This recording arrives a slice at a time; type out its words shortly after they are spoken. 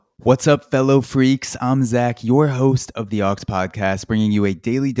What's up, fellow freaks? I'm Zach, your host of the Aux Podcast, bringing you a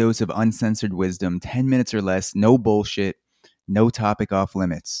daily dose of uncensored wisdom, 10 minutes or less, no bullshit, no topic off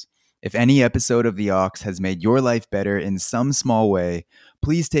limits. If any episode of the Aux has made your life better in some small way,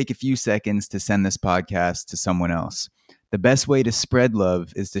 please take a few seconds to send this podcast to someone else. The best way to spread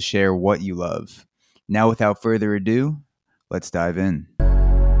love is to share what you love. Now, without further ado, let's dive in.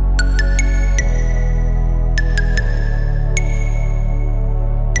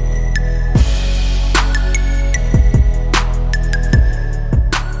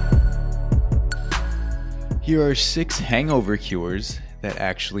 Here are 6 hangover cures that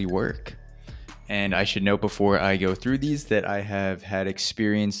actually work. And I should note before I go through these that I have had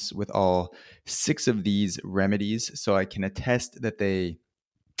experience with all 6 of these remedies, so I can attest that they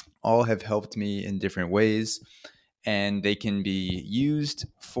all have helped me in different ways, and they can be used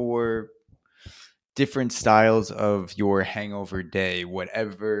for different styles of your hangover day,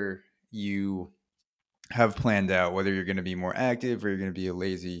 whatever you have planned out, whether you're going to be more active or you're going to be a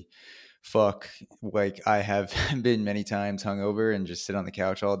lazy fuck like I have been many times hungover and just sit on the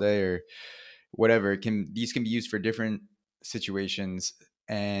couch all day or whatever. These can be used for different situations,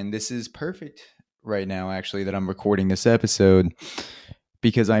 and this is perfect right now actually that I'm recording this episode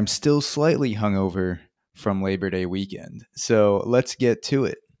because I'm still slightly hungover from Labor Day weekend. So let's get to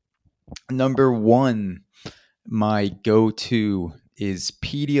it. Number 1, my go-to is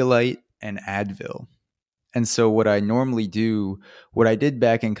Pedialyte and Advil. And so what I normally do, what I did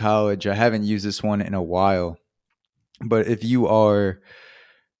back in college, I haven't used this one in a while, but if you are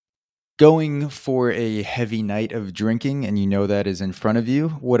going for a heavy night of drinking and you know that is in front of you,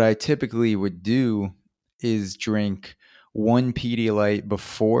 what I typically would do is drink 1 Pedialyte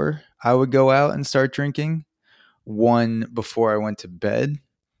before I would go out and start drinking, 1 before I went to bed,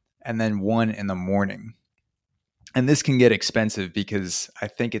 and then 1 in the morning. And this can get expensive because I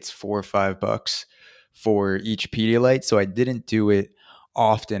think it's $4 or $5 for each Pedialyte, so I didn't do it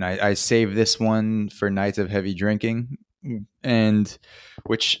often. I saved this one for nights of heavy drinking, and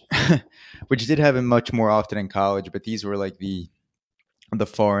which did happen much more often in college, but these were like the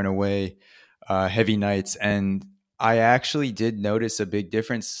far and away heavy nights. And I actually did notice a big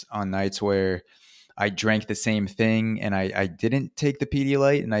difference on nights where I drank the same thing and I didn't take the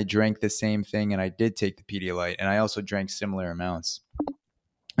Pedialyte, and I drank the same thing and I did take the Pedialyte, and I also drank similar amounts.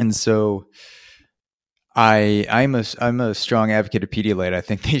 And so I'm a strong advocate of Pedialyte. I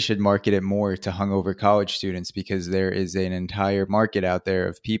think they should market it more to hungover college students because there is an entire market out there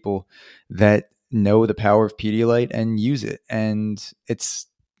of people that know the power of Pedialyte and use it. And it's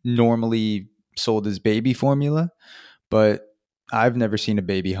normally sold as baby formula, but I've never seen a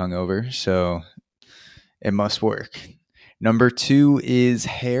baby hungover, so it must work. Number 2 is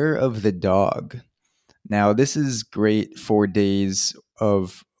hair of the dog. Now, this is great for days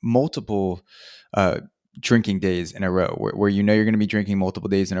of multiple drinking days in a row where you know you're going to be drinking multiple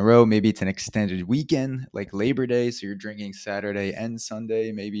days in a row. Maybe it's an extended weekend like Labor Day, so you're drinking Saturday and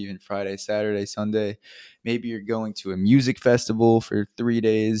Sunday, maybe even Friday, Saturday, Sunday. Maybe you're going to a music festival for 3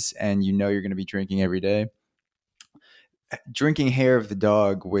 days and you know you're going to be drinking every day. Drinking hair of the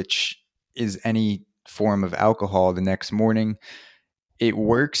dog, which is any form of alcohol, the next morning, it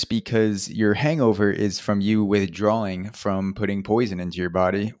works because your hangover is from you withdrawing from putting poison into your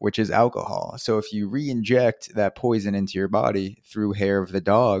body, which is alcohol. So if you re-inject that poison into your body through hair of the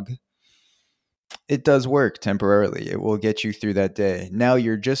dog, it does work temporarily. It will get you through that day. Now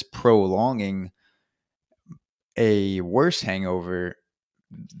you're just prolonging a worse hangover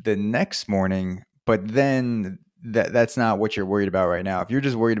the next morning, but then that's not what you're worried about right now. If you're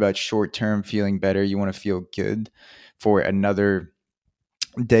just worried about short-term feeling better, you want to feel good for another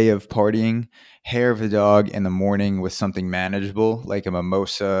day of partying, hair of the dog in the morning with something manageable like a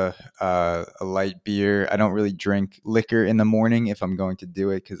mimosa, a light beer. I don't really drink liquor in the morning if I'm going to do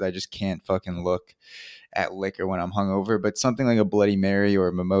it because I just can't fucking look at liquor when I'm hungover. But something like a Bloody Mary or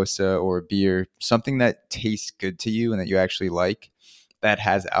a mimosa or a beer, something that tastes good to you and that you actually like, that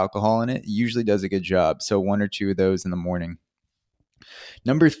has alcohol in it, usually does a good job. So 1 or 2 of those in the morning.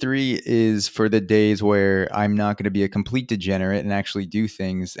 Number 3 is for the days where I'm not going to be a complete degenerate and actually do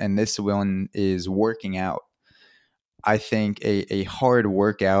things. And this one is working out. I think a hard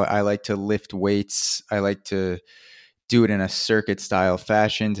workout, I like to lift weights. I like to do it in a circuit style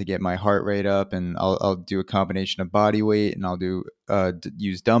fashion to get my heart rate up. And I'll do a combination of body weight and I'll do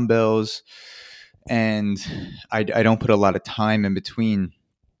use dumbbells. And I don't put a lot of time in between.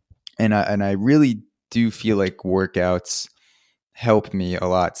 And I really do feel like workouts help me a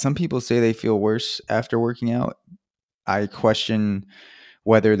lot. Some people say they feel worse after working out. I question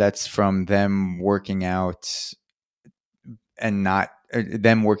whether that's from them working out and not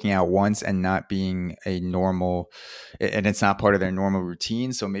them working out once and not being a normal, and it's not part of their normal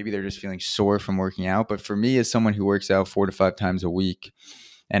routine. So maybe they're just feeling sore from working out. But for me, as someone who works out 4 to 5 times a week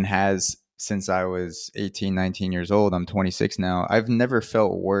and has since I was 18, 19 years old, I'm 26 now, I've never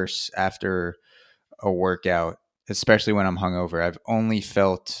felt worse after a workout, especially when I'm hungover. I've only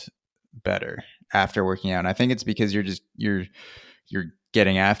felt better after working out. And I think it's because you're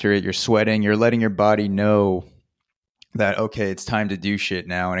getting after it, you're sweating, you're letting your body know that okay, it's time to do shit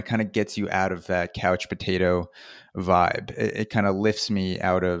now, and it kind of gets you out of that couch potato vibe. It kind of lifts me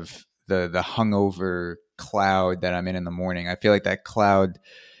out of the hungover cloud that I'm in the morning. I feel like that cloud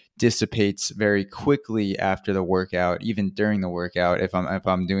dissipates very quickly after the workout, even during the workout if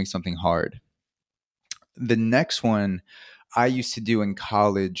I'm doing something hard. The next one I used to do in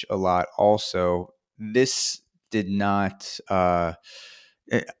college a lot also. This did not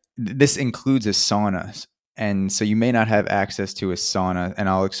this includes a sauna. And so you may not have access to a sauna, and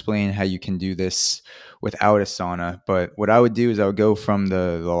I'll explain how you can do this without a sauna. But what I would do is I would go from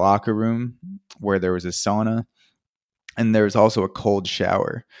the locker room where there was a sauna, and there was also a cold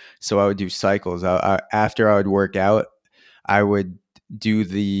shower. So I would do cycles. After I would work out, I would do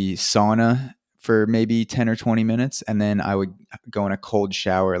the sauna for maybe 10 or 20 minutes. And then I would go in a cold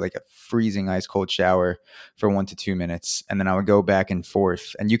shower, like a freezing ice cold shower for 1 to 2 minutes. And then I would go back and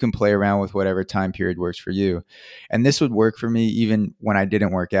forth. And you can play around with whatever time period works for you. And this would work for me even when I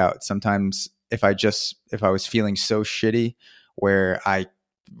didn't work out. Sometimes if I was feeling so shitty where I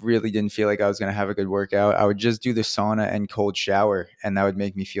really didn't feel like I was going to have a good workout, I would just do the sauna and cold shower, and that would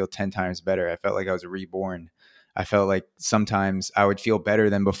make me feel 10 times better. I felt like I was reborn. I felt like sometimes I would feel better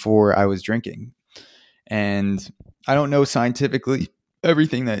than before I was drinking. And I don't know scientifically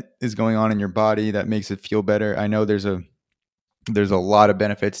everything that is going on in your body that makes it feel better. I know there's a lot of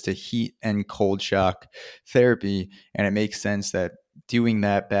benefits to heat and cold shock therapy, and it makes sense that doing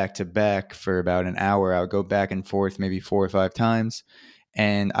that back to back for about an hour, I would go back and forth maybe 4 or 5 times,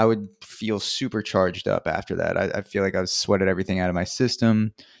 and I would feel super charged up after that. I feel like I was sweated everything out of my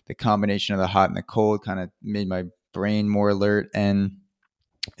system. The combination of the hot and the cold kind of made my brain more alert, and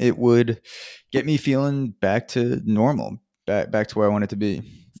it would get me feeling back to normal, back to where I want it to be.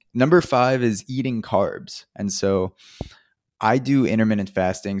 Number 5 is eating carbs. And so I do intermittent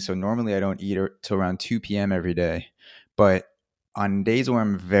fasting. So normally I don't eat till around 2 p.m. every day. But on days where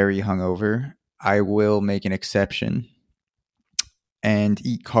I'm very hungover, I will make an exception and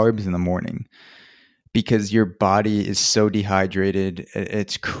eat carbs in the morning, because your body is so dehydrated.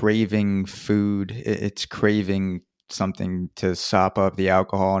 It's craving food. It's craving something to sop up the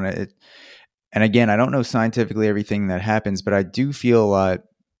alcohol. And again, I don't know scientifically everything that happens, but I do feel a lot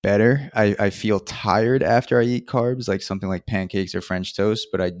better. I feel tired after I eat carbs, like something like pancakes or French toast,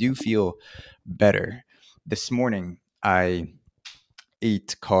 but I do feel better. This morning, I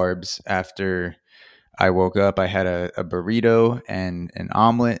ate carbs after I woke up. I had a burrito and an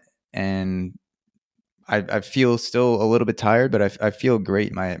omelet, and I feel still a little bit tired, but I feel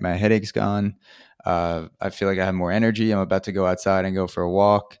great. My headache's gone. I feel like I have more energy. I'm about to go outside and go for a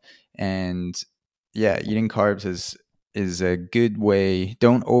walk. And yeah, eating carbs is a good way.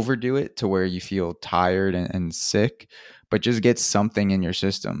 Don't overdo it to where you feel tired and sick, but just get something in your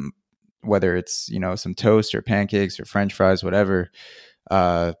system, whether it's, some toast or pancakes or French fries, whatever.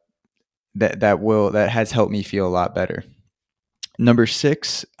 That has helped me feel a lot better. Number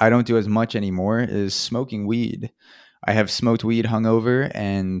 6, I don't do as much anymore, is smoking weed. I have smoked weed hungover,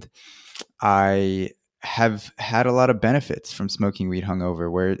 and I have had a lot of benefits from smoking weed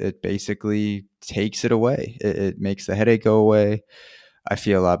hungover, where it basically takes it away. It makes the headache go away. I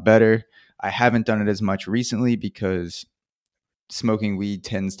feel a lot better. I haven't done it as much recently because smoking weed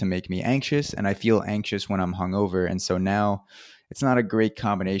tends to make me anxious, and I feel anxious when I'm hungover. And so now it's not a great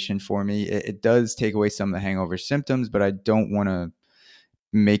combination for me. It does take away some of the hangover symptoms, but I don't want to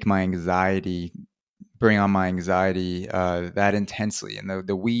bring on my anxiety that intensely. And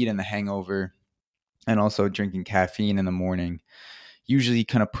the weed and the hangover, and also drinking caffeine in the morning, usually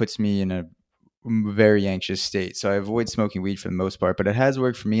kind of puts me in a very anxious state. So I avoid smoking weed for the most part, but it has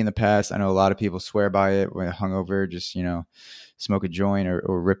worked for me in the past. I know a lot of people swear by it when hungover, just, smoke a joint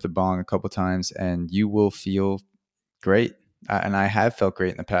or rip the bong a couple times, and you will feel great. And I have felt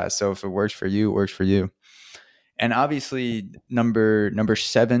great in the past. So if it works for you, it works for you. And obviously number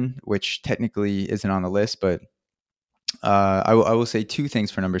 7, which technically isn't on the list, but I will say 2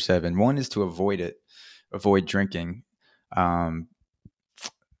 things for number 7. One is to avoid drinking. I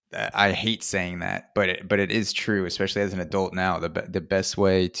hate saying that, but it is true, especially as an adult now. The best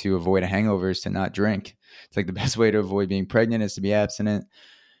way to avoid a hangover is to not drink. It's like the best way to avoid being pregnant is to be abstinent.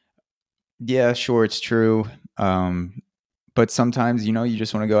 Yeah, sure, it's true. But sometimes, you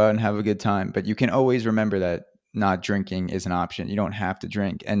just want to go out and have a good time. But you can always remember that not drinking is an option. You don't have to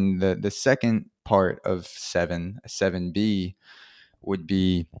drink. And the second part of 7B would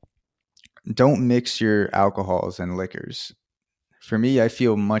be, don't mix your alcohols and liquors. For me, I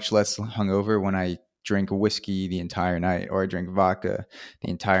feel much less hungover when I drink whiskey the entire night, or I drink vodka the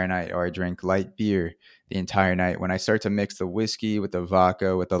entire night, or I drink light beer the entire night. When I start to mix the whiskey with the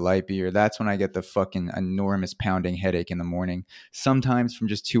vodka with the light beer, that's when I get the fucking enormous pounding headache in the morning. Sometimes from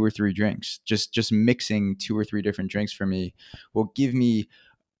just two or three drinks. Just mixing two or three different drinks for me will give me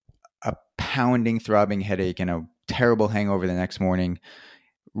a pounding, throbbing headache and a terrible hangover the next morning,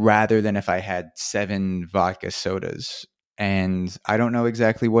 rather than if I had 7 vodka sodas. And I don't know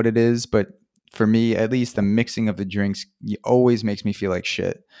exactly what it is, but for me, at least, the mixing of the drinks always makes me feel like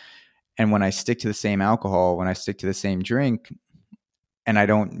shit. And when I stick to the same alcohol, when I stick to the same drink, and I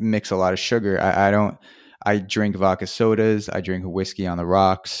don't mix a lot of sugar, I drink vodka sodas, I drink whiskey on the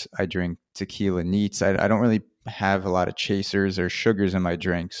rocks, I drink tequila neats. I don't really have a lot of chasers or sugars in my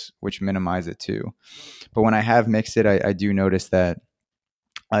drinks, which minimize it too. But when I have mixed it, I do notice that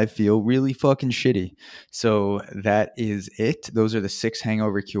I feel really fucking shitty. So that is it. Those are the 6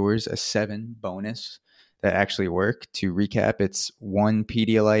 hangover cures, a 7 bonus that actually work. To recap, it's 1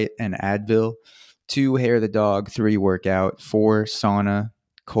 Pedialyte and Advil, 2 hair the dog, 3 workout, 4 sauna,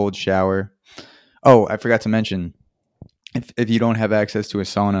 cold shower. Oh, I forgot to mention, if you don't have access to a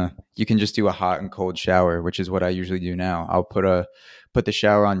sauna, you can just do a hot and cold shower, which is what I usually do now. I'll put the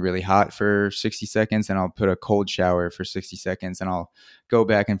shower on really hot for 60 seconds, and I'll put a cold shower for 60 seconds, and I'll go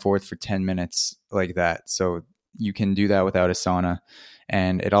back and forth for 10 minutes like that. So you can do that without a sauna,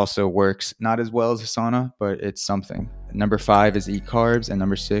 and it also works not as well as a sauna, but it's something. Number 5 is eat carbs, and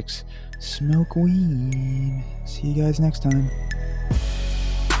number 6, smoke weed. See you guys next time.